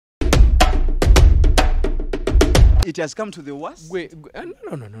it has come to the worst?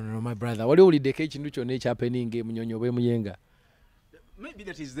 No, my brother. What do you take each new nature happening game Munyo Muyenga? Maybe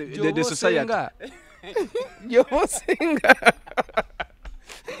that is the society. You're singer.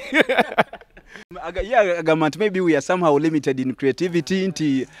 Yeah, government, maybe we are somehow limited in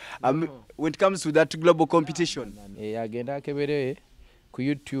creativity when it comes to that global competition. Agenda kebere ku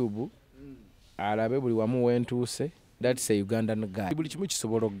YouTube arabe buli wamu wentuuse. That's a Ugandan guy. Buli kimu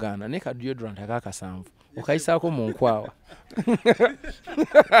kisobola okugana ne ka deodorant akakasanvu okayisaako mu nkwawa.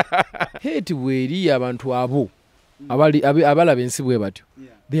 Hate weri abantu abo abalaba ensi bwe batyo.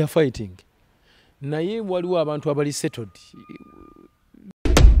 They are fighting. Naye waliwo abantu abali settled.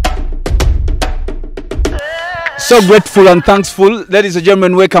 So grateful and thankful. Ladies and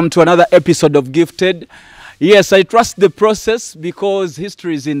gentlemen, welcome to another episode of Gifted. Yes, I trust the process because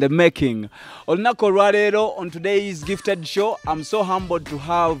history is in the making. Olunako lwaleero on today's Gifted show, I'm so humbled to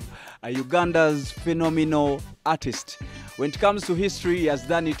have Uganda's phenomenal artist. When it comes to history, he has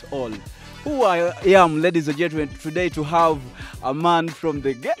done it all. Who I am, ladies and gentlemen, today to have a man from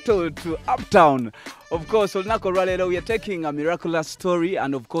the ghetto to uptown. Of course, Olunako lwaleero, we are taking a miraculous story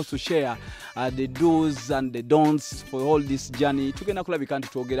and of course to share the do's and the don'ts for all this journey. Tugenda kulabika nti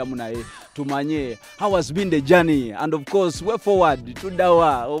twogeramu naye tumanye how has been the journey and of course way forward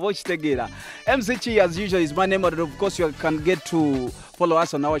tudawa oba okitegeera. MCG as usual is my name, and of course you can get to follow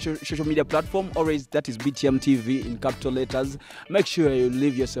us on our social media platform. Always, that is BTM TV in capital letters. Make sure you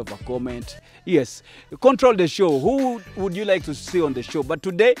leave yourself a comment. Yes, control the show. Who would you like to see on the show? But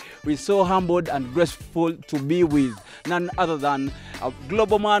today we're so humbled and grateful to be with none other than a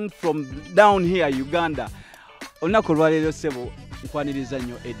global man from down here, Uganda. Olunako lwaleero sebo nkwaniriza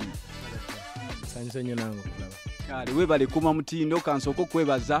nnyo Eddy. Sanyusa nnyo nange okulaba. Kale webale kuma mutindo kansoko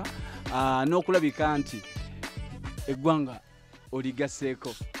kwebaza n'okulabika nti eggwanga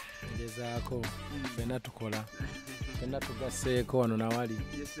oligaseeko. Ngezaako fena tukola. Fena tugaseeko wano nawali.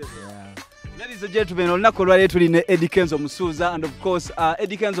 Ladies and gentlemen, olunako lwaleero tulina Eddy Kenzo Musuuza, and of course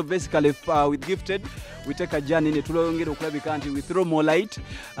Eddy Kenzo basically with Gifted we take a journey ne tulongera okulabika nti we throw more light.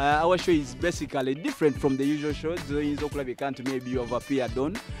 Our show is basically different from the usual shows. Oyinza okulabika nti maybe you have appeared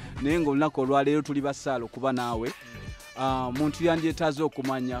on naye ng'olunako lwaleero tuli basaala okuba naawe. Muntu yandyetaaze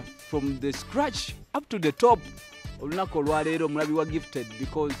okumanya from the scratch up to the top. Olunako lwaleero mulabi wa Gifted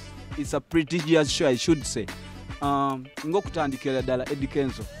because it's a prestigious show, I should say. Ng'okutandikira ddala Eddy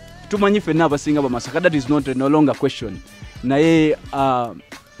Kenzo, tumanyi ffenna abasinga bamasaka, that is not no longer question. Naye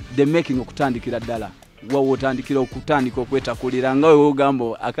the making okutandikira ddala wawo otandikira okutandika okwetakulira nga wewe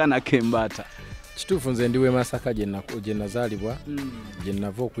ogamba akaana k'embaata. Kituufu nze ndiwe Masaka gye nazaalibwa, gye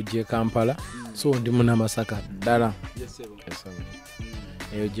nava okujja e Kampala, so ndi muna Masaka ddala.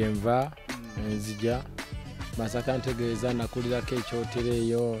 Eyo gye nva nzija Masaka ntegeeza nakulirako ekyotero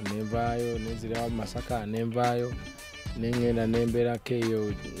eyo nenvaayo nenzirawo Masaka nenvaayo nengenda nembeerako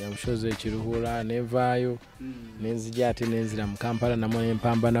eyo yabushozi ekiruhura nenvaayo nenzija ate nenzira mu Kampala namwe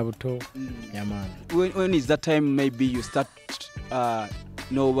nempambana buto yamaani. When is that time maybe you start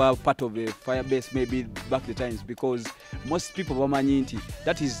part of a fire base, maybe back the times, because most people bamanyi nti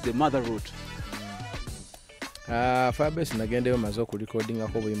that is the mother route. Fire base nagendeyo maze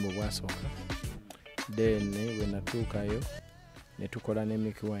okurecordingako obuyimba obwasooka. Then when natuukayo ne tukola ne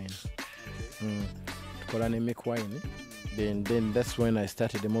make wine. Tukola ne make wine. Then that's when I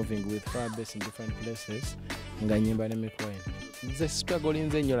started moving with fire base in different places. Nga nyimba ne make wine. The struggle in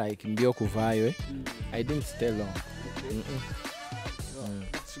zenyo like mbio kuvaayo. I didn't stay long.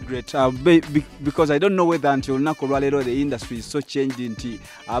 That's great. Because I don't know whether until Olunako lwaleero the industry is so changed nti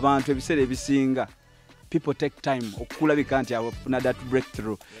abantu ebiseera ebisinga people take time okulabika nti afuna that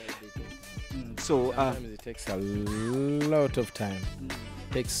breakthrough. So sometimes it takes a lot of time.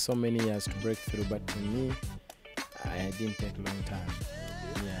 It takes so many years to break through, but to me, I didn't take a long time.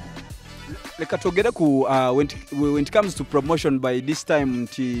 Yeah. Like atogera ku when it comes to promotion, by this time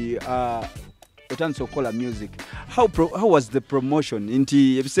nti otandise okola music. How was the promotion?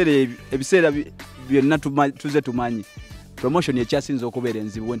 Nti ebiseera byonna tuze tumanyi promotion yekyasinza okubeera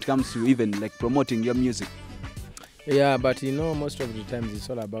enzibu when it comes to even like promoting your music. Yeah, but you know, most of the times it's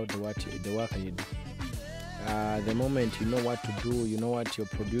all about the work you do. The moment you know what to do, you know what you're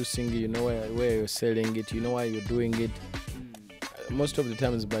producing, you know where you're selling it, you know why you're doing it. Most of the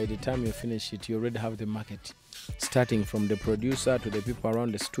times, by the time you finish it, you already have the market. Starting from the producer to the people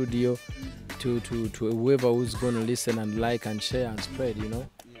around the studio, to whoever who's going to listen and like and share and spread, you know.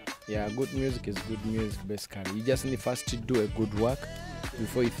 Yeah, good music is good music basically. You just need first to do a good work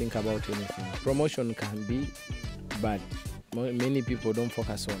before you think about anything. Promotion can be, but many people don't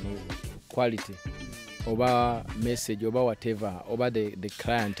focus on quality, over message, over whatever, over the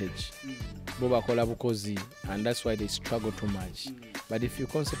clientage. bo bakola bukozi, and that's why they struggle too much. But if you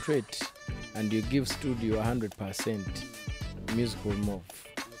concentrate and you give studio 100%, music will move.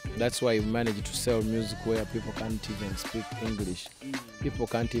 That's why we manage to sell music where people can't even speak English. People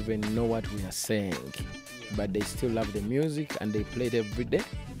can't even know what we are saying, but they still love the music and they play it every day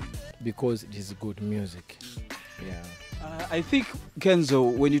because it is good music. Yeah. I think,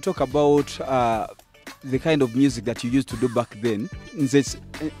 Kenzo, when you talk about the kind of music that you used to do back then,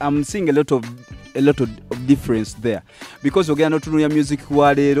 I'm seeing a lot of difference there, because ogenda otunuya music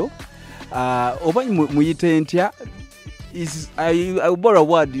wa leero oba muyite ntya, I will borrow a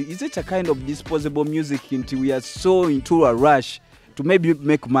word, is it a kind of disposable music until we are so into a rush to maybe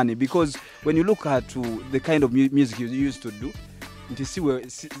make money? Because when you look at the kind of music you used to do, nti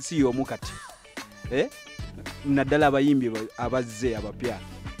si omukati naddala abayimbi abazze abapya,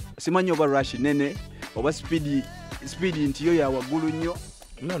 simanyi oba rush nene oba speed nti yo ya waggulu nnyo.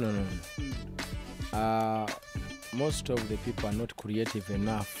 No. Most of the people are not creative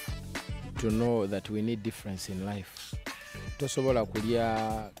enough to know that we need difference in life. Tosobola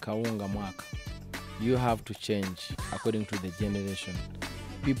kulya kawunga mwaka. You have to change according to the generation.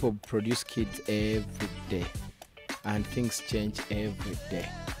 People produce kids every day and things change every day.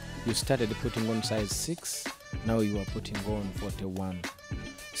 You started putting on size 6, now you are putting on 41.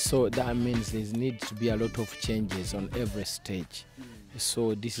 So that means there needs to be a lot of changes on every stage.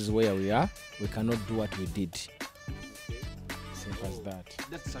 So this is where we are. We cannot do what we did. Simple as that.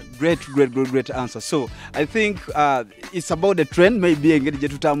 That's a great answer. So I think it's about the trend. Maybe engeri gye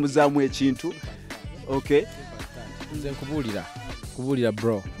tutambuzamu ekintu. Okay. Nze nkubulira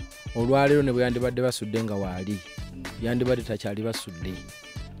bro. Olwaleero ne bweyandibadde basudde nga waali. Yandibadde takyali basudde.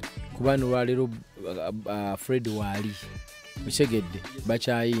 Kubanga olwaleero Fred waali. Bishegedde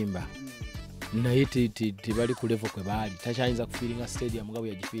bakyayimba. Naye tebali ku level kwe baali. Takyayinza kufiiringa stadium nga bwe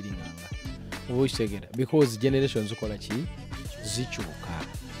yagifiiringanga. Oba okitegera. Because generations zikola ki? Zikyuka.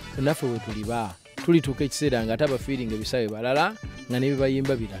 Naffe we tulituuka ekiseera nga tabafiiringa ebisaawe balala nga ne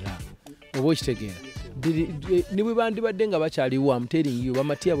bayimba birala. Oba okitegera. Ne bwe bandibadde nga bakyaliwo, I'm telling you,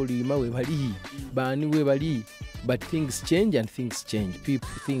 bamatiya bulima we bali, baani we bali. But things change and things change. People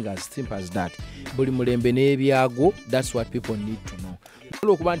think as simple as that. Buli mulembe n'ebyago, that's what people need to know.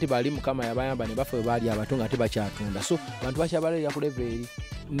 Okuba nti bali Mukama yabayamba ne bafe baali abato nga tebakyatunda. So abantu bakyabalira ku level eri.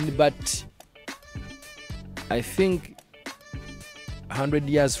 But I think 100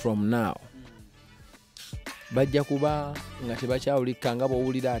 years from now, bajja kuba nga tebakyawulika nga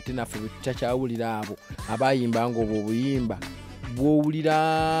bw'owulira ate naffe bwe tutakyawulira abo abayimba nga obwo obuyimba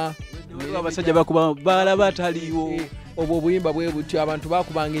bw'owulira abasajja bakuba bala bataliwo obwo obuyimba bwe butyo abantu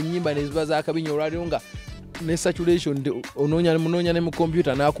bakubanga ennyimba ne ziba zaakabinya olwaliro nga ne saturation munoonya ne mu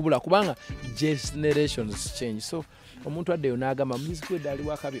computer n'akubula kubanga generations change. So omuntu addeyo n'agamba music weddaali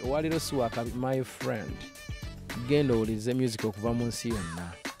wakabi owaliro si wakabi. My friend, genda owulirize music okuva mu nsi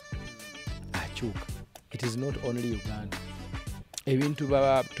yonna akyuka. It is not only Uganda. Ebintu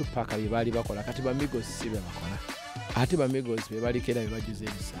baba tupaka bye baali bakola kati ba Migos si bye bakola. Ate ba Migos be baali kera bibajuze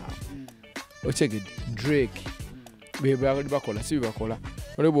ebisaawo. Ocheged Drake be baali bakola si bye bakola.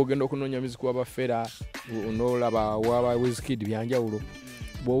 Olwo ogenda okunoonya music waba Fera onolaba waba Wizkid byanjawulo.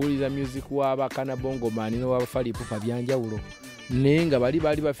 Bw'owuliriza music waba Kanabongo Mani no waba Fally Ipupa byanjawulo. Naye nga bali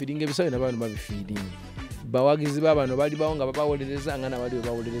bafiiringa ebisaawe n'abantu babifiiringa. Bawagizi babano bali bawonga babawolereza nga nabali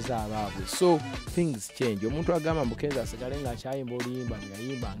bawolereza abaabwe. So things change. Omuntu agamba Mukenza asigale nga akyayimba oluyimba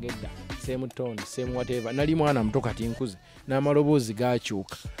yayimba ngedda same tone same whatever. Nali mwana muto kati nkuze n'amaloboozi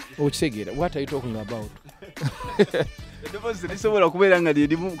gakyuka. Okitegeera what are you talking about? Eddoboozi lisobola kubeera nga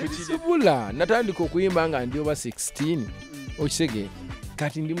lyerimu kukisobola. Natandika okuyimba nga ndi over 16. Okitegeera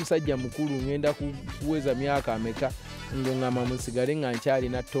kati ndi musajja mukulu ngenda kuweza myaka ameka ngongama musigale nga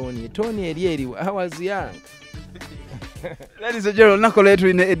nkyalina Tony eri I was young. Ladies and gentlemen, Nakoletu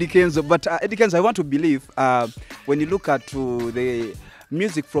in Eddy Kenzo. But Eddy Kenzo, I want to believe when you look at the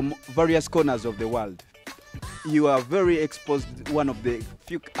music from various corners of the world, you are very exposed, one of the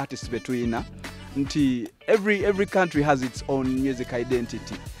few artists between every country has its own music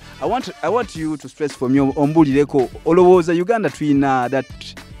identity. I want you to stress from you ombulireko olowooza Uganda twina that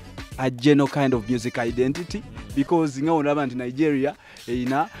a general kind of music identity, because nga olaba nti Nigeria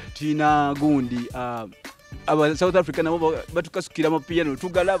twina gundi aba South Africa nabo batukasukira amapiano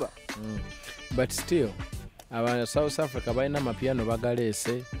tugalaba. But still aba South Africa bayina amapiano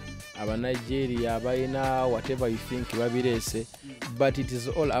bagalese, aba Nigeria bayina whatever you think babirese, but it is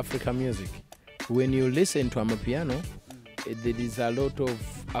all African music. When you listen to amapiano, there is a lot of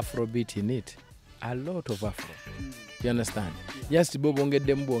Afrobeat in it. A lot of Afro. You understand? Just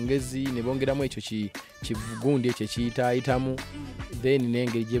bobongedde mbongezi ne bongeramu ekyo kivugundi ekyo kiyitamu then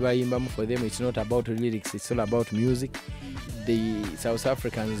nengeri gye bayimbamu, for them it's not about lyrics, it's all about music. The South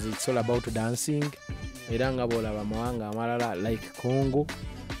Africans, it's all about dancing. Era nga bw'olaba amawanga amalala like Congo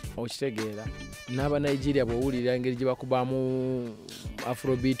okitegeera, n'aba Nigeria bw'owulira engeri gye bakubamu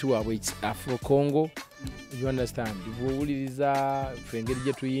afrobeat waabwe, it's Afro Congo, you understand. Bw'owuliriza ffe engeri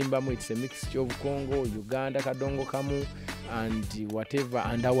gye tuyimbamu, it's a mixture of Congo, Uganda, kadongo kamu, and whatever,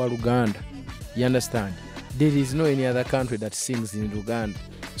 and our Luganda, you understand. There is no any other country that sings in Luganda.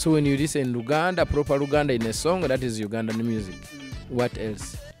 So when you listen Luganda, proper Luganda in a song, that is Ugandan music. What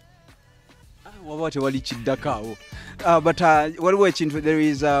else? But there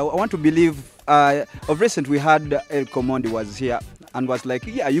is, I want to believe, of recent we had El Comondi was here and was like,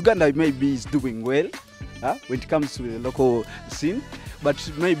 yeah, Uganda maybe is doing well when it comes to the local scene, but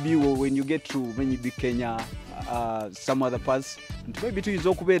maybe when you get to maybe Kenya, some other parts, maybe to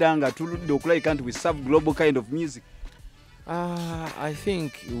Izokuberanga, to can't we serve global kind of music? I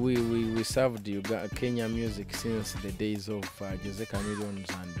think we served Kenya music since the days of Jose Chameleons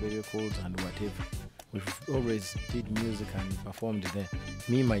and Baby Coles and whatever. We've always did music and performed there.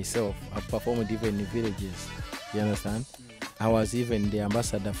 Me, myself, I've performed even in villages. You understand? I was even the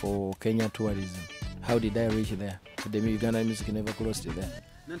ambassador for Kenya tourism. How did I reach there? The Uganda music never crossed there.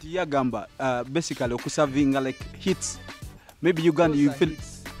 Nanti yagamba, basically, okusavinga like hits. Maybe Uganda, you feel...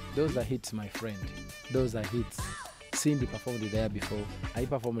 Those are hits, my friend. Those are hits. Cindy performed there before. I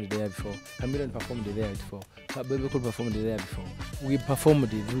performed there before. Chameleon performed there before. Baby Cool performed there before. We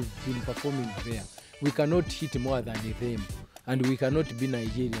performed it. We've been performing there. We cannot hit more than them. And we cannot be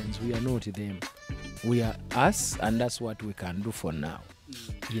Nigerians. We are not them. We are us, and that's what we can do for now.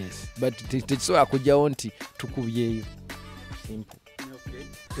 Yes. But so akuja onti tukubyeyo. Simple. Okay.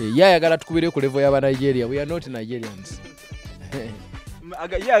 Yeah, yagala tukubire ku level ya Nigeria. We are not Nigerians.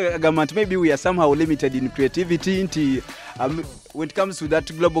 Yeah, maybe we are somehow limited in creativity when it comes to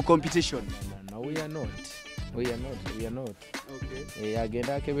that global competition. No, we are not. We are not. Okay.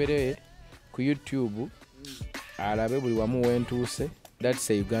 Agenda akebere ku YouTube alabe buli wamu wentuuse, that's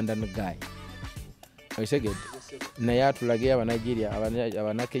a Ugandan guy. Ayisegedde. Naye atulage aba Nigeria,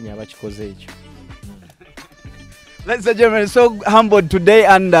 aba Kenya abakikoze ekyo. Ladies and gentlemen, so humbled today,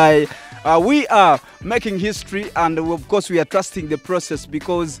 and we are making history, and of course we are trusting the process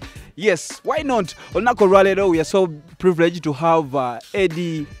because, yes, why not? Onako Ralero, we are so privileged to have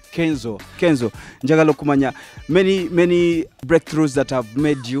Eddy Kenzo, njagala kumanya many breakthroughs that have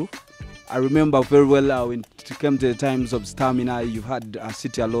made you. I remember very well when it came to the times of Stamina, you had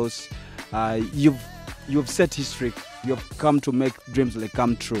City Loss. You've set history. You have come to make dreams like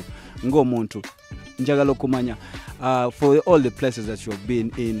come true. Ngo muntu njagala kumanya for all the places that you have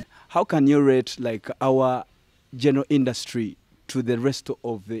been in, how can you rate like our general industry to the rest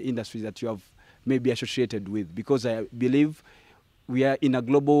of the industries that you have maybe associated with? Because I believe we are in a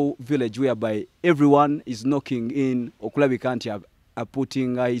global village whereby everyone is knocking in Okulabi County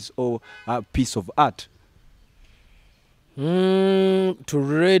putting his or a piece of art. To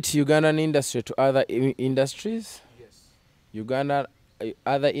rate Ugandan industry to other industries? Yes.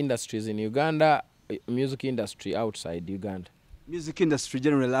 Other industries in Uganda, music industry outside Uganda. Music industry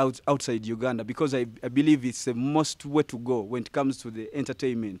generally outside Uganda, because I believe it's the most way to go when it comes to the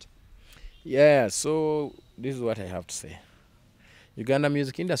entertainment. Yeah, so this is what I have to say. Uganda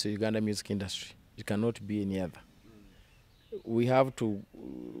music industry. It cannot be any other. We have to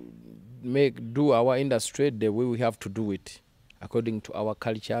do our industry the way we have to do it, according to our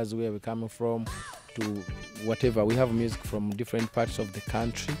cultures, where we're coming from, to whatever. We have music from different parts of the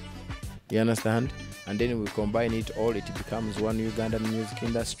country, you understand? And then we combine it all, it becomes one Ugandan music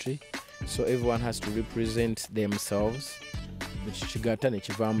industry. So everyone has to represent themselves.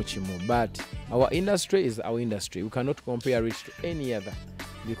 But our industry is our industry. We cannot compare it to any other,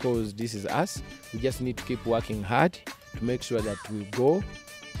 because this is us. We just need to keep working hard to make sure that we go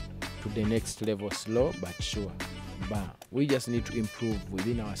to the next level, slow but sure. But we just need to improve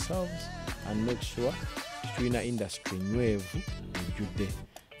within ourselves and make sure to in our industry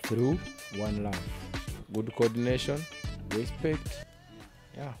through one love, good coordination, respect.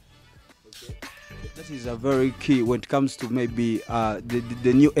 Yeah. Okay. That is a very key when it comes to maybe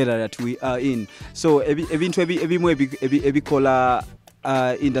the new era that we are in. So every color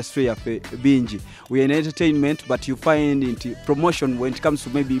industry of binge. We are in entertainment, but you find into promotion when it comes to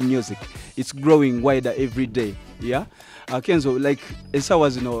maybe music, it's growing wider every day. Yeah. Kenzo, like as I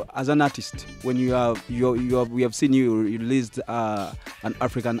was, as an artist, when we have seen you released an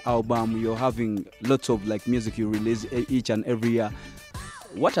African album. You're having lots of like music you release each and every year.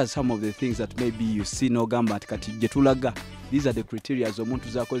 What are some of the things that maybe you see no gamba kati jetulaga? These are the criteria omuntu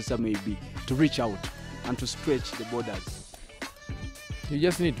zakozesa maybe to reach out and to stretch the borders. You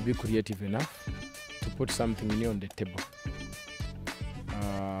just need to be creative enough to put something new on the table.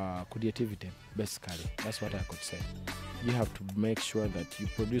 Creativity, basically. That's what I could say. You have to make sure that you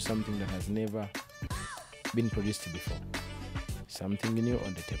produce something that has never been produced before. Something new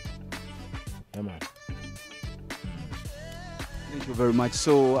on the table. Yeah, man. Thank you very much.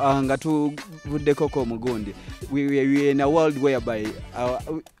 So, ngatu Koko Mugondi, we are in a world whereby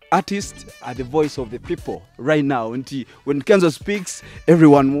artists are the voice of the people right now. And when Kenzo speaks,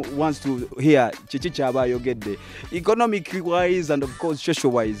 everyone wants to hear Chichicha Ayogedde. Economic-wise and of course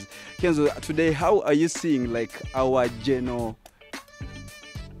social-wise. Kenzo, today, how are you seeing like our general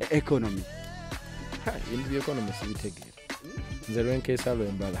economy? In the economy, we take it. The Renke Salo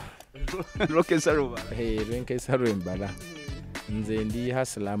Mbala. Hey, Renke Salo Mbala. Nze ndi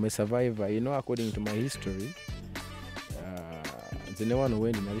hustler, I'm a survivor. You know, according to my history, nze ne wano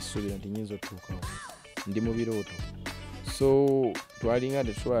wendi nali suubira nti nyinza otuukawo. Ndi mu birooto. So twalinga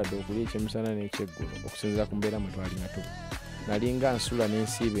tetwalidde okulya ekyemisana n'ekyeggulo okusinziira ku mbeera mwe twalinga tuba. Nalinga nsula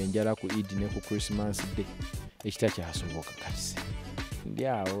n'ensiiba enjala ku Eid ne ku Christmas Day. Ekita kyasoboka kati. Ndi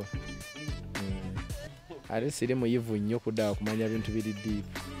awo. Ate siri muyivu nnyo kuddawa kumanya bintu biri deep.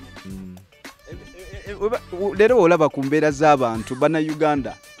 Lero olaba ku mbeera z'abantu bana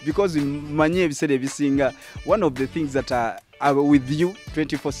Uganda because manye ebiseera ebisinga one of the things that are with you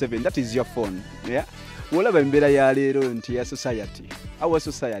 24/7 that is your phone. Yeah, olaba embeera ya leero nti ya society, our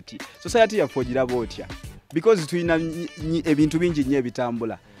society yafogira botya because tuyina ebintu bingi nnyo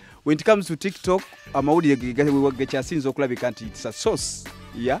ebitambula. When it comes to TikTok, amawulire gekyasinza okulabika nti it's a source.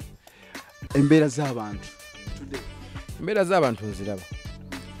 Yeah, embeera z'abantu today. Embeera z'abantu nziraba.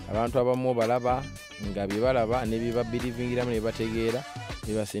 Abantu abamu balaba nga bibalaba ne biba believingiramu ne bategeera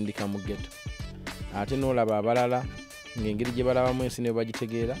ne basindika mu ghetto. Ate n'olaba abalala ng'engeri gye balabamu ensi ne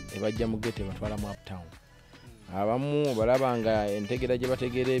bagitegeera ne bajja mu ghetto batwala mu uptown. Abamu balaba nga entegeera gye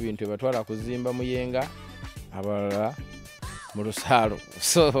bategeera ebintu batwala kuzimba muyenga, abalala mu lusaalo.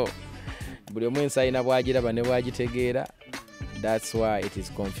 So buli omu ensi alina bw'agiraba ne bw'agitegeera. That's why it is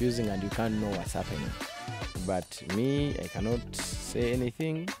confusing and you can't know what's happening. But me, I cannot say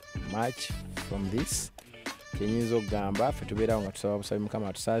anything much from this. Kenyinza okugamba ffe tubeerawo nga tusaba busabi Mukama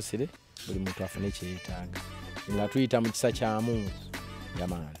atusaasire buli muntu afune kyeyetaaga nga tuyita mu kisa kya Mungu.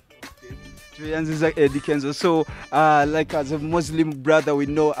 Yamaani. Tuyanziza Eddy Kenzo. So like as a Muslim brother we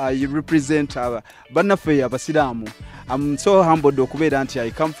know you represent bannaffe abasiraamu. I'm so humbled okubeera nti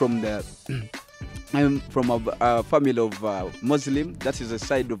I come from the I'm from a family of Muslim. That is the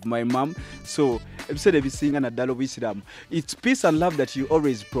side of my mom. So, it's peace and love that you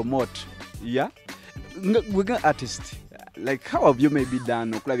always promote. Yeah? We're going artists. Like, how have you maybe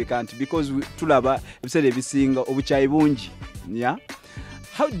done? Because we tulaba everything obuchayibunji. Yeah?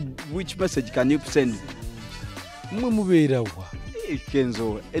 Which message can you send?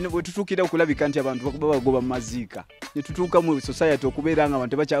 Kenzo, ene tutukira okulabika nti abantu bakuba bagoba mazika. Ne tutuuka mu society okubeera nga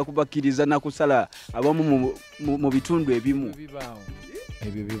abantu bakyakubakiriza na kusala abamu mu bitundu ebimu.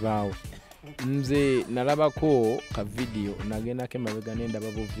 Ebyo bibaawo. Nze nalabako ka video nagenda ke mabega nenda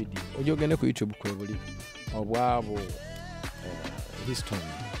babo video. Ojogene ku YouTube kwe buli obwabo history.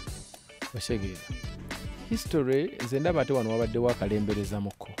 Bashegera. History nze ndaba te wano wabadde wakalembereza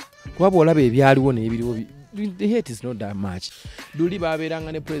muko. Kuba olaba ebyaliwo n'ebiriwo the hate is not that much. Duli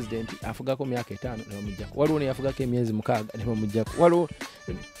baberanga ne president afugako myaka 5 ne bamujjako. Waliwo ne yafugako emyezi 6 ne bamujjako. Waliwo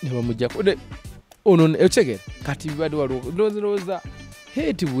ne bamujjako. Ono echegera kati bibadde waliwo ndoza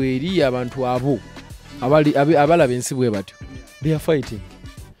hate bweri abantu abo abali abalaba ensi bwe batyo. They are fighting.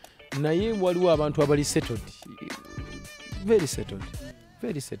 Naye waliwo abantu abali settled. Very settled.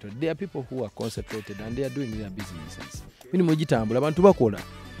 Very settled. There are people who are concentrated and they are doing their businesses. Bini mujitambula abantu bakola.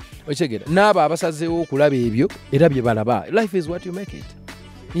 Ochegera naba abasazeewo okulaba ebyo era bye balaba. Life is what you make it.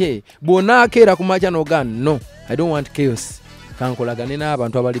 Yeah, bona akera kumaja no gun. No, I don't want chaos. Kankolagane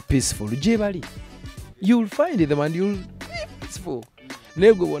n'abantu abali peaceful. Je bali. You'll find them and you'll be peaceful.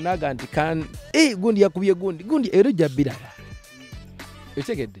 Nego bona ganti kan gundi yakubye gundi ero jabirala.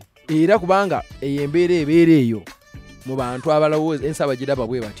 Ochegedde. Era kubanga eyembeera ebeera eyo mu bantu abalowooza ensaba giraba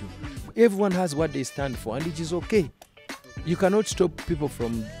bwe batyo. Everyone has what they stand for and it is okay. You cannot stop people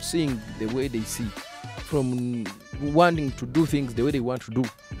from seeing the way they see, from wanting to do things the way they want to do.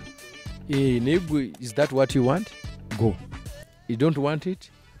 Is that what you want? Go. You don't want it?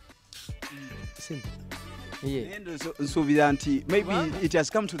 Simple. Yeah. So maybe it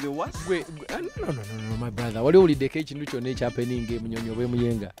has come to the worst? No, my brother. What only the kitchen which your nature happening game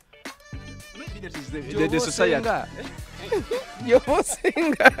muyenga. Maybe that is the society. You're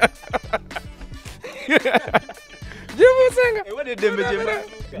singer.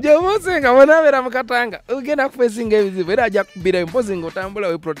 Jomusenga wanabera mukatanga ugenda kufesinga ebizibu era ajja kubira empozi ng'otambula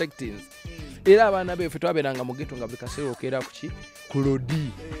we protectings era abaana beffe twaberanga mu ghetto nga buli kaseera okeera ku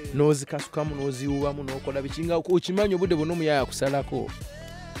lodi n'ozikasukamu n'oziwubamu n'okola bikinga okimanyi obudde bwonna omuyaya kusalako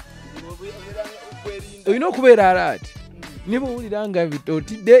olina okubeera alaati ne bw'owulira nga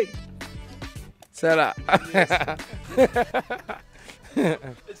otidde sala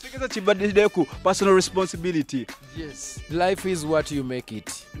Ekigezo kibadde ku personal responsibility. Yes, life is what you make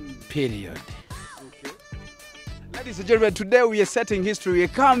it. Period. Okay. Ladies and gentlemen, today we are setting history. We are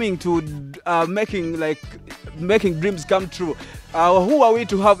coming to making dreams come true. Who are we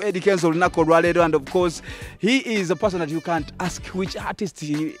to have Eddy Kenzo Ayogedde, and of course, he is a person that you can't ask which artist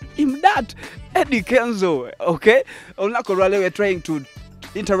him that. Eddy Kenzo, okay? Ayogedde, we are trying to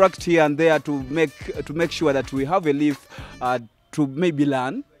interact here and there to make sure that we have a leaf to maybe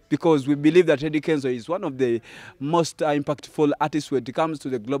learn, because we believe that Eddy Kenzo is one of the most impactful artists when it comes to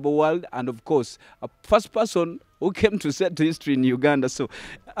the global world, and of course, a first person who came to set history in Uganda. So,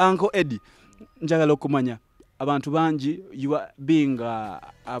 Uncle Eddy, njagala okumanya abantu bangi, you are being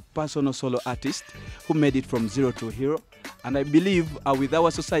a personal solo artist who made it from zero to hero, and I believe with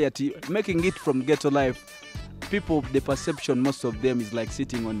our society, making it from ghetto life, people, the perception, most of them is like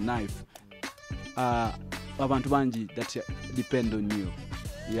sitting on knife. Abantu bangi that depend on you,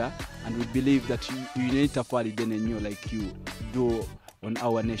 yeah, and we believe that you need to follow then and you like you do on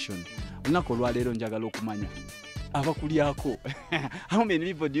our nation. Olunaku olwaleero njagala okumanya abakulyako. How many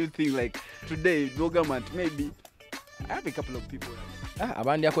people do you think like today government maybe I have a couple of people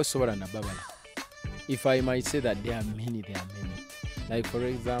abandyako sobola na babala. If I might say that there are many. Like for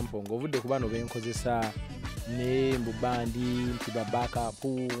example, ng'ovudde ku bano benkozesa ne mbubandi nti ba backup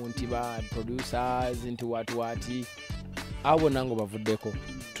nti ba producers nti wati abo nango bavuddeko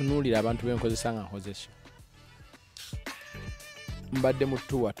tunuulira abantu benkozesa nga nkozesa mbadde mu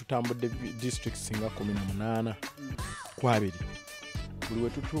tour tutambudde districts nga 18 kwabiri buli we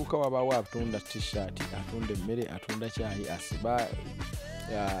tutuuka wabawo atunda t-shirt atunda emmere atunda chai asiba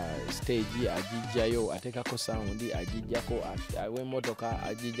stage ajijjayo atekako sound ajijjako awe motoka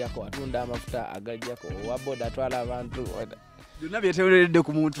ajijjako atunda amafuta agajjako waboda atwala abantu byonna byeteereredde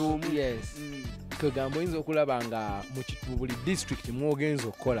ku muntu omu. Yes. Kwegambo oyinza okulaba nga mu buli district mwogenza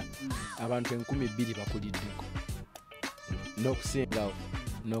okukola abantu 2,000 bakuliddeko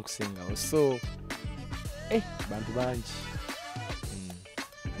n'okusingawo so bantu bangi.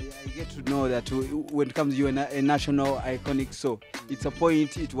 I get to know that when it comes to you a national iconic, so it's a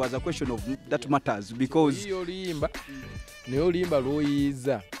point, it was a question of that matters because oluyimba naye oluyimba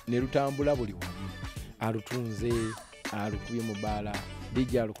lwoyiiza ne lutambula buli wamu alutunze alukubye mu bbaala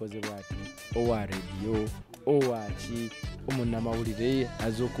DJ alukoze bwati owa radio owaki omunnamawulire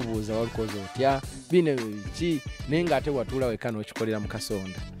aza okubuuza walukoze otya bino biki naye ng'ate watuula weka n'okikolera mu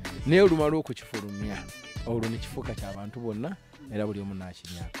kasonda naye olumala okukifulumya olwo ne kifuuka ky'abantu bonna era buli omu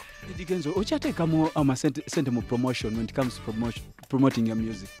n'akiryako. Eddy Kenzo, okyateekamu amasente mu promotion when it comes to promoting your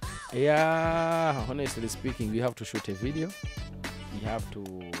music? Yeah, honestly speaking, you have to shoot a video, you have to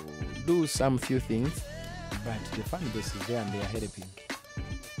do some few things, but the fan base is there and they are helping.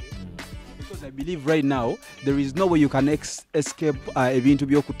 Because I believe right now there is no way you can escape ebintu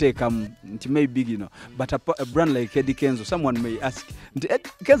by'okuteeka nti maybe you know, but a brand like Eddy Kenzo, someone may ask nti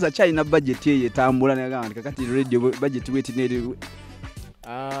Kenzo akyalina budget ye etambula n'agamba nti kakati radio budget weti n'eri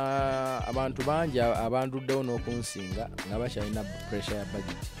abantu bangi abanduddewo n'okunsinga nga bakyalina pressure ya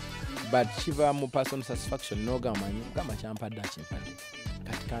budget, but kiva mu personal satisfaction n'ogamanyi kama kyampadde akimpadde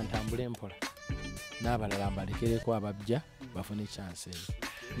kati kantambule mpola n'abalala mbalekereko abajja bafune chance eyo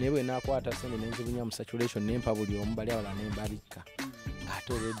naye bwe naakwata sente nenzibunya mu saturation nempa buli omu bali abalala nembalika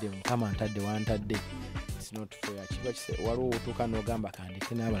ng'ate olwedde mukama ntadde wantadde. It's not fair. Kiba kise waliwo otuuka n'ogamba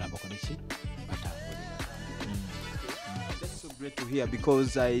kandike n'abalala bakole ki batambulira. That's so great to hear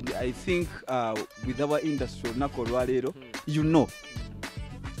because I think with our industry olunaku olwaleero you know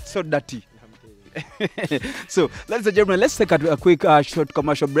so dirty. So, ladies and gentlemen, let's take a quick short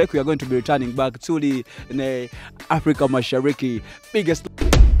commercial break. We are going to be returning back to the Africa Mashariki biggest.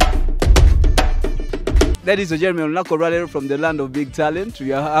 Ladies and gentlemen, Nako Ralero from the land of big talent. We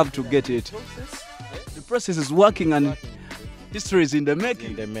have to get it. The process is working and history is in the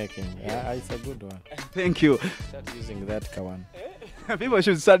making. Yeah, it's a good one. Thank you. Start using that kawan. People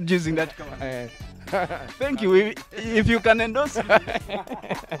should start using that kawan. Thank you. If you can endorse me.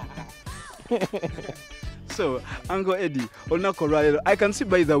 So, Uncle Eddy, Onako Ralero, I can see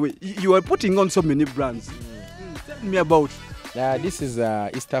by the way, you are putting on so many brands. Tell me about. This is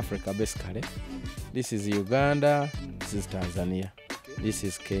East Africa basically. This is Uganda, this is Tanzania, this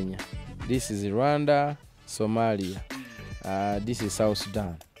is Kenya, this is Rwanda, Somalia. This is South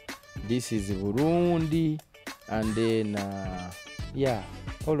Sudan. This is Burundi, and then yeah,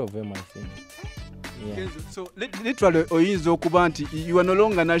 all of them I think. Yeah. So literally oyinza okuba nti you are no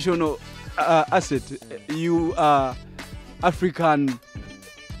longer national asset. You are African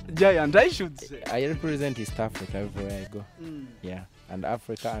giant, I should say. I represent East Africa everywhere I go. Yeah, and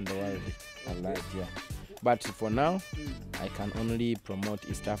Africa and the world at large. Yeah, but for now, I can only promote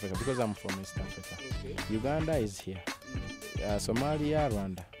East Africa because I'm from East Africa. Okay. Uganda is here, Somalia,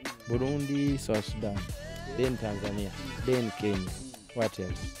 Rwanda, Burundi, South Sudan, then Tanzania, then Kenya. What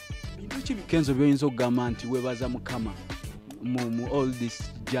else? Bintu Kenzo byinzo kugamba nti webaza Mukama mu all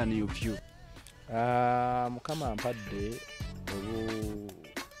this journey of you. Mukama ampadde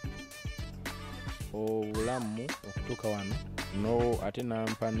obulamu okutuuka wano no ate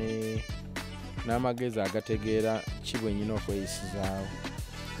nampa n'amagezi agategeera ki bwe nyina okweyisizaawo.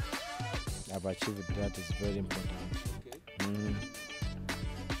 I've achieved that is very important.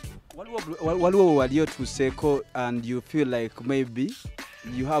 Waliwo wali otuuseeko and you feel like maybe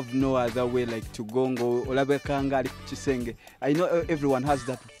you have no other way like to go ngo olabekanga ali ku kisenge. I know everyone has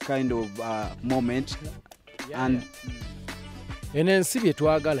that kind of moment. Yeah, and ene ensi bye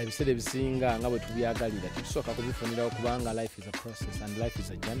twagala ebiseera ebisinga nga bwe tubyagalira tetusooka kubifunira okubanga life is a process and life is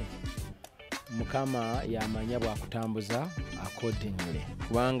a journey. Mukama yamanya bwakutambuza accordingly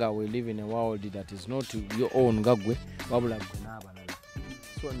kubanga we live in a world that is not your own gagwe wabula gwe n'abalala.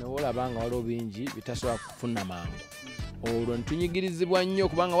 So newolabanga waliwo bingi bitasobola kufuna mangu. Olwo ntunyigirizibwa nnyo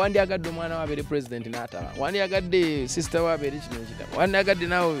kubanga wandyagadde omwana wabeere president n'ataba, wandyagadde sister wabeere kino ekitaba, wandyagadde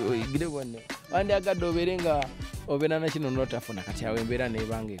naawe oyigire bwonna, wandyagadde obeere nga obeera na kino n'otafuna. Kati awo embeera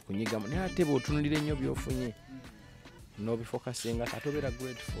neebanga ekunyigamu naye ate bw'otunulira ennyo by'ofunye n'obifokasinga kati obeera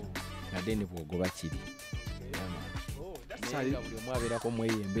grateful nadde ne bw'ogoba kiri. Buli omu abeerako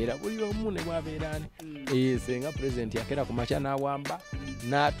mweyembeera, buli omu ne bwabeerani. Senga president yakeera ku makya n'awamba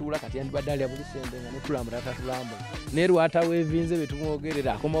n'atuula kati yandibadde alya buli sente nga netulambula tatulambula naye lwataweevinze bye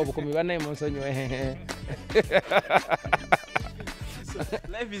tumwogerera akoma obukomi bannaye mu nsonyi.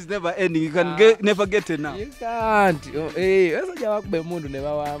 Life is never ending. You can never get enough. You can't. Basajja bakuba emundu ne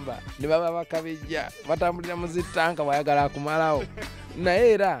bawamba ne baba bakabijja batambulira mu zitanka bayagala kumalawo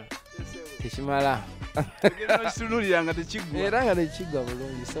naye era tekimala. Sunulira nga tekigwa. Era nga tekigwa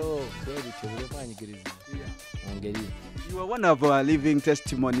bulungi. So bwebityo bulemanyigiriza ngeri. You are one of our living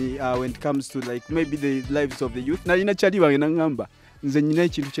testimony when it comes to like maybe the lives of the youth. Na ina chali wange nangamba nze nyina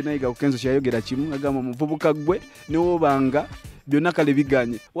ekintu kye nayiga ku Kenzo Ayogedde kimu agamba muvubuka gwe ne wobanga byonna kale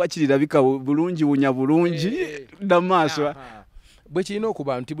biganye wakirira bika bulungi wunya bulungi damaaso. Bwe kirina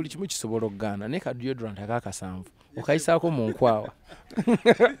okuba nti buli kimu kisobola okugaana ne ka deodorant akakasanvu okayisaako mu nkwawa.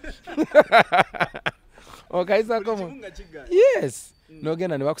 Okayisaako mu yes.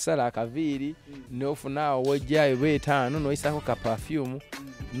 Nogenda ne bakusala akaviiri n'ofuna wojjayo beetaano n'oyisaako ka perfume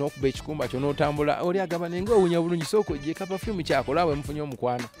n'okuba ekikumba kyo n'otambula oli agamba nenga owunya bulungi sooka ojje ka perfume kyakola bwe mufunye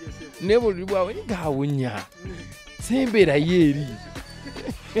omukwano ne buli bwawe ngaawunya sembeera yeeri.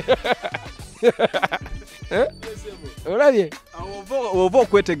 Olabye oba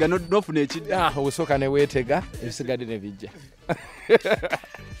okwetega n'ofuna ekidda osooka ne weetega ebisigadde ne bijja.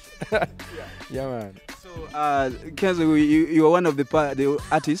 Yeah, man. So, Kenzo, you are one of the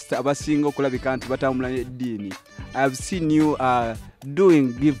artists abasinga okulabika nti batambula eddiini. I have seen you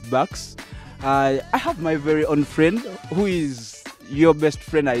doing give backs. I have my very own friend who is your best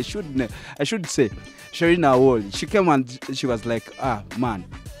friend. I should say, Sharina Awol. She came and she was like, man,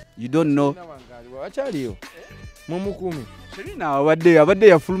 you don't know. Sharina abadde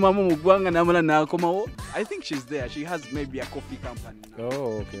yafulumamu mu ggwanga n'amala n'akomawo. I think she's there. She has maybe a coffee company now.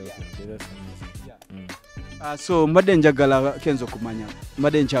 Oh, okay. That's amazing. Yeah. So mbadde njagala Kenzo kumanya.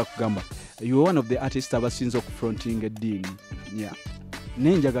 Mbadde nkyakugamba. You are one of the artists abasinze okufronting eddiini. Yeah.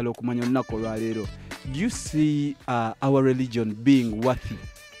 Ne njagala okumanya olunaku olwaleero. Do you see our religion being worthy?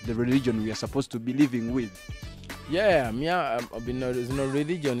 The religion we are supposed to be living with? Yeah, zino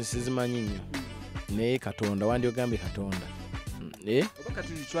religion sizimanyi nnyo. Naye Katonda wandyogambye Katonda. The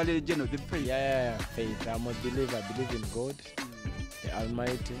faith. Yeah, faith. I'm a believer. I believe in God, the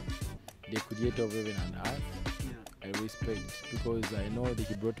Almighty, the Creator of heaven and earth. Yeah. I respect because I know that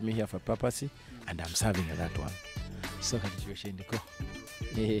He brought me here for a purpose, and I'm serving that one. So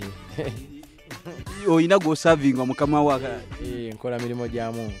oyina go serving omukama wa nkola mirimo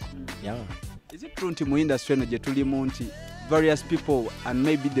gya Mungu. Yeah. Is it true nti mu industry eno gye tulimu nti various people and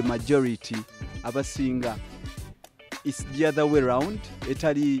maybe the majority abasinga it's the other way around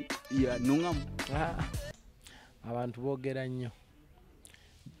etali nungamu? Abantu boogera nnyo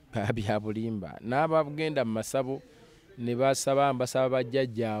bya bulimba n'abagenda mu masabo ne basaba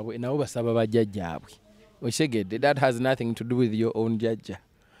bajjajjaabwe nabo basaba bajjajjaabwe Okitegedde, that has nothing to do with your own judge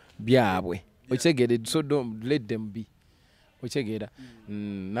byabwe. Okitegedde, so don't let them be. Okitegedde,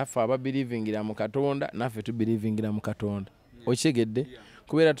 naffe ababelivingira mu Katonda, naffe tubelivingira mu Katonda. Okitegedde,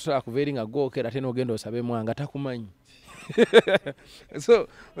 kubeera tusobola kuva eri nga gwokera ate n'ogenda osabe mwanga takumanyi. So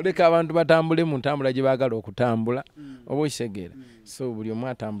oleka abantu batambule mu ntambula gye baagala okutambula oba okitegera. So buli omu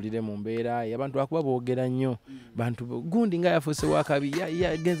atambulire mu mbeera ye. Abantu bakuba boogera nnyo, bantu gundi nga yafuuse wakabi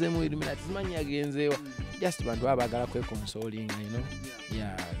yagenze mu Illuminati simanyi yagenzeewa, just bantu baba baagala kwekonsoling, you know.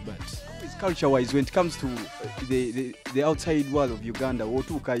 Yeah, but culture wise, when it comes to the outside world of Uganda,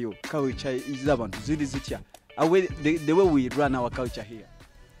 wotuukayo culture iz'abantu ziri zitya, the way we run our culture here?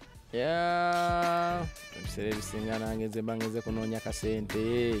 Yeah, ebiseera ebisinga nange nze mbangenze kunoonya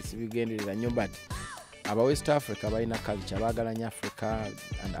kasente sibigenderera nnyo, but aba West Africa balina culture, baagala nnyo Africa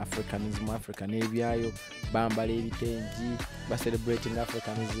and Africanism, Africa n'ebyayo, bambala ebitengi, celebrating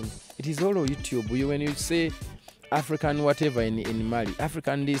Africanism. It is all on YouTube. When you say African whatever in Mali,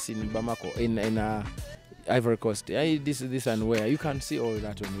 African this in Bamako, in Ivory Coast, this and where, you can see all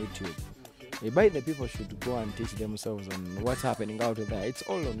that on YouTube. But the people should go and teach themselves on what's happening out there. It's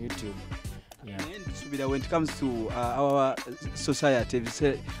all on YouTube. Yeah. And when it comes to our society,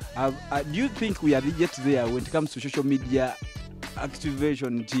 do you think we are yet there when it comes to social media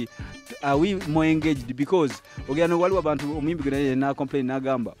activation? Are we more engaged? Because ogano waliwo abantu omuyimbi gwe na complain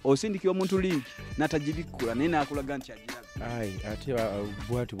nagamba osindikira omuntu link natajibikula naye nakulaga nti agirabe. Ai ate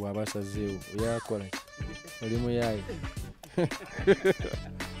bwati bwabasazeewo yakola ki oli muyaye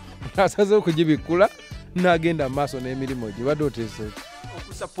asaze okugibikula n'agenda maaso n'emirimu gye badde oteesa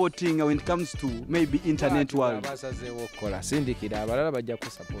supporting when it comes to maybe internet world. Abasazeewo okukola sindikira abalala bajja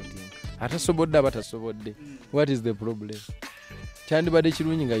kusupporting, atasobodde abatasobodde. What is the problem? Kyandibadde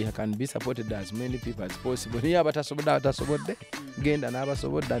kirungi nga you can be supported as many people as possible. Niye abatasobodde genda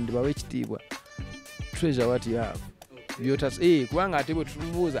n'abasobodde ndibawe ekitiibwa. Treasure what you have. Kubanga ate bwe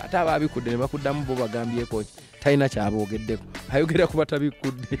tumubuuza ate abaabikudde ne bakuddamu bo bagambyeko talina kyaboogeddeko, ayogera ku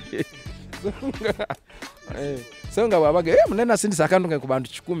batabikudde. So nga bwabaga munene asindisa akantu nga ku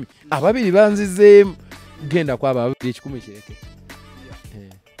bantu 100, ababiri banzizeemu, genda ku abo ababiri 100 kireke.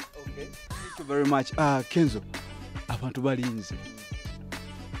 Okay, thank you very much. Kenzo, abantu balinze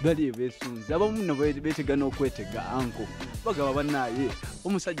bali besunze abamu nabo betegana okwetega anko bagaba banaye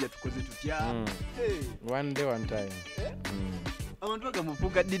omusajja tukoze tutya. One day one time. Abantu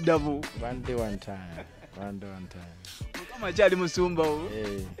bagamufuga didabo. One day one time. Kama chali musumba wo.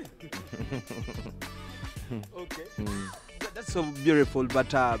 Okay. That's so beautiful,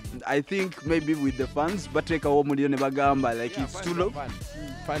 but I think maybe with the fans, but take a million bagamba like yeah, it's too low.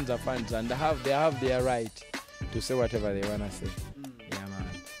 Fans are fans, and they have their right to say whatever they wanna say. Yeah, man.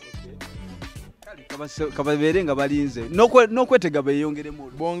 Okay. Kababerenga balinze. No kwetega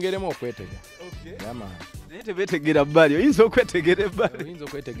beyongeremo. Bongeremo okwetega. Okay. Yeah, man. Nete betegera bali. Oyinza okwetegera bali. Oyinza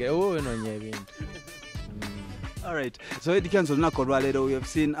okwetegera wowe nonye ebintu. All right. So Eddy Kenzo Ayogedde, we have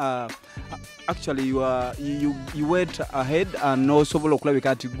seen actually you went ahead and also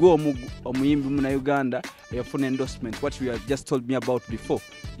okulabika ati go omuyimbi mu Uganda yafuna endorsement, what you have just told me about before.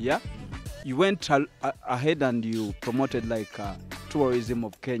 Yeah, you went ahead and you promoted like tourism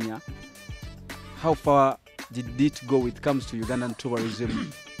of Kenya. How far did it go when it comes to Ugandan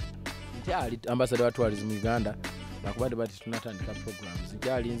tourism? Njali ambassador wa tourism Uganda bakubadde bati tunatandika programs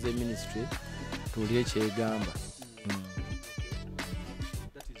njali nze ministry tulire kyegamba.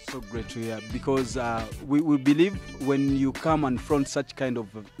 That is so great to hear, because we believe when you come and front such kind of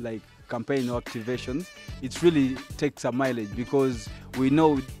like campaign or activations, it really takes a mileage, because we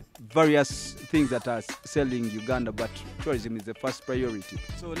know various things that are selling Uganda, but tourism is the first priority.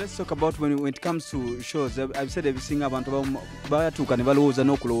 So let's talk about when it comes to shows. I've said everything abantu bayatuka ne balowooza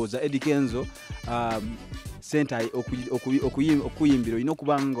n'okulowooza Eddy Kenzo sente okuyimbira olina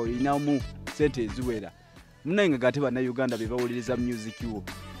okubanga olinamu sente eziwera. Munenga gate bana Uganda bebawuliriza music wo.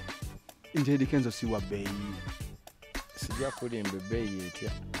 Nti Eddy Kenzo si wa bei. Sijja kulimba bei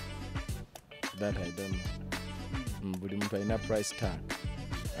etya. That I don't know. Buli muntu alina price tag.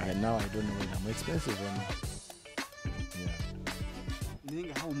 Now I don't know whether I'm expensive or not. Yeah.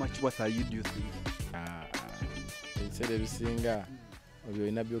 Ninga, how much worth are you, do you think? Said ebisinga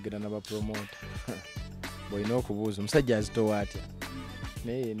obyolina byogera n'abapromoter. Boyina okubuuza omusajja azitowa atya.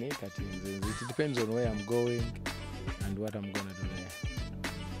 Naye kati nze it depends on where I'm going and what I'm gonna do there.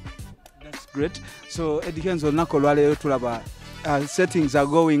 That's great. So Eddy Kenzo Ayogedde tulaba settings are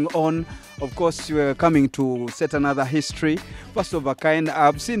going on. Of course, you are coming to set another history, first of a kind.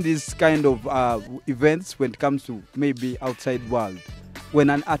 I've seen this kind of events when it comes to maybe outside world. When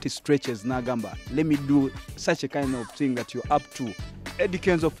an artist stretches Nagamba, let me do such a kind of thing that you're up to. Eddy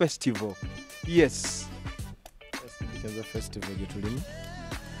Kenzo Festival. Yes, Kenzo Festival gitulimu.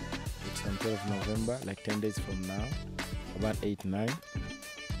 It's on 12th November, like 10 days from now, about 8-9.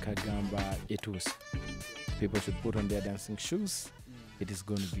 Kagamba etuuse. People should put on their dancing shoes. It is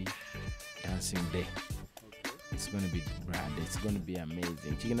going to be dancing day. It's going to be brand. It's going to be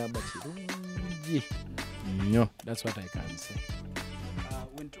amazing. No, that's what I can say.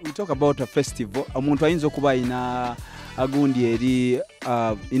 When we talk about a festival, omuntu ayinza okuba ina agundi eri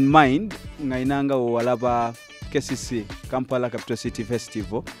in mind nga inanga walaba KCC Kampala Capital City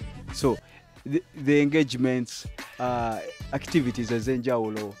Festival. So the engagements, activities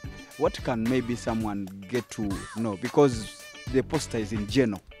ezenjawulo, what can maybe someone get to know, because the poster is in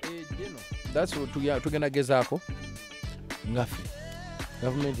general? That's what tugenda gezaako ngaffe.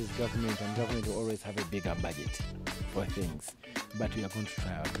 Government is government, and government will always have a bigger budget for things, but we are going to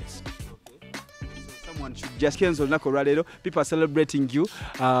try our best. Okay. So someone should just cancel Nako Ralero. People are celebrating you.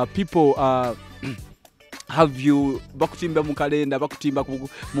 People have you bakutimba mu kalenda, bakutimba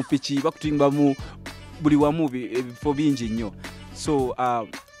mu pichi, bakutimba mu buli wamu for bingi nnyo. So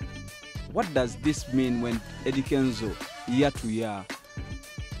what does this mean when Eddy Kenzo year to year,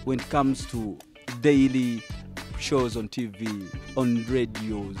 when it comes to daily shows on TV, on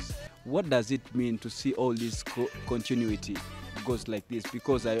radios, what does it mean to see all this continuity goes like this?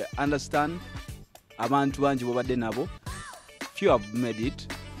 Because I understand abantu banji bobadde nabo, few have made it,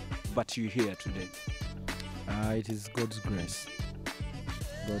 but you're here today. It is God's grace.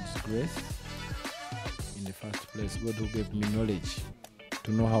 God's grace in the first place. God who gave me knowledge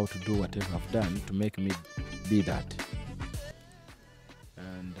to know how to do whatever I've done to make me be that.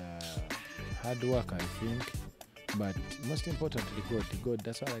 And hard work, I think. But most importantly, God,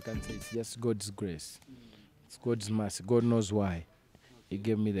 that's what I can say. It's just God's grace. It's God's mercy. God knows why He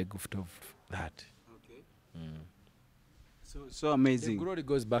gave me the gift of that. Okay. So amazing. The glory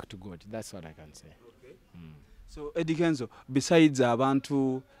goes back to God. That's what I can say. Okay. So Eddy Kenzo, besides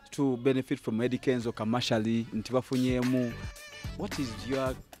abantu to benefit from Eddy Kenzo commercially, ntibafunyemu, what is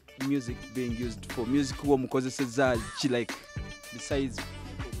your music being used for? Music wo mukozeseza ki, like besides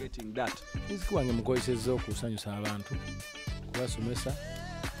getting that? Music wange mukozeseza okusanyusa abantu, kubasomesa,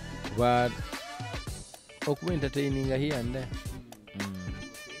 kuba okuba entertaining here and there.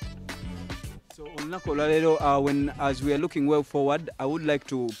 So on Nako Ralero, as we are looking well forward, I would like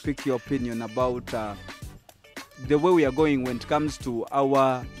to pick your opinion about the way we are going when it comes to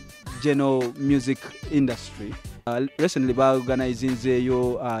our general music industry. Recently, by organizing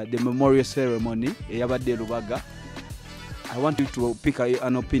the memorial ceremony, Yabade Lubaga, I want you to pick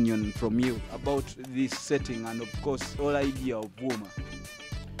an opinion from you about this setting and, of course, the whole idea of woman.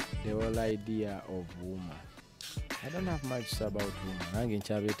 The whole idea of woman. I don't have much to say about woman. I'm going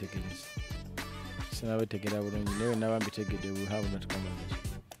to have it again. So now we take it out. We'll never be taken. We'll have that conversation.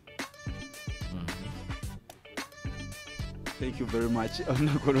 Thank you very much. I'm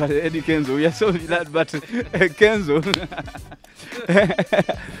not going to Eddy Kenzo. We are so glad, but Kenzo.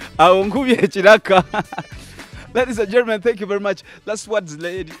 Ladies and gentlemen, thank you very much. Last words,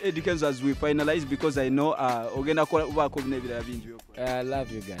 Eddy Kenzo, as we finalize, because I know I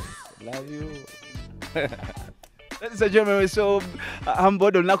love you guys. Love you. Ladies and gentlemen, we're so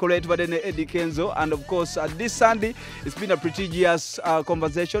humbled on Nako Ralero Eddy Kenzo, and of course this Sunday it's been a prestigious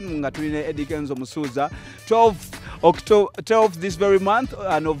conversation. Ngatwine Eddy Kenzo Musuza, 12th this very month,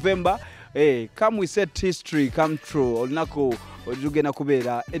 November. Hey, come we set history come true. Nako lugenda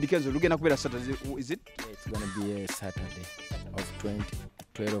kubera Eddy Kenzo lugenda kubera Saturday, is it? Yeah, it's going to be a Saturday of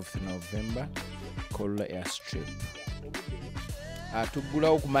 12th November, Kola Airstrip.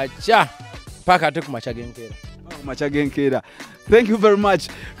 Tugulawo kumacha paka ate kumacha genkera. Thank you very much.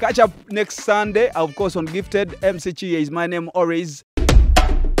 Catch up next Sunday, of course, on Gifted. MC Chie is my name always.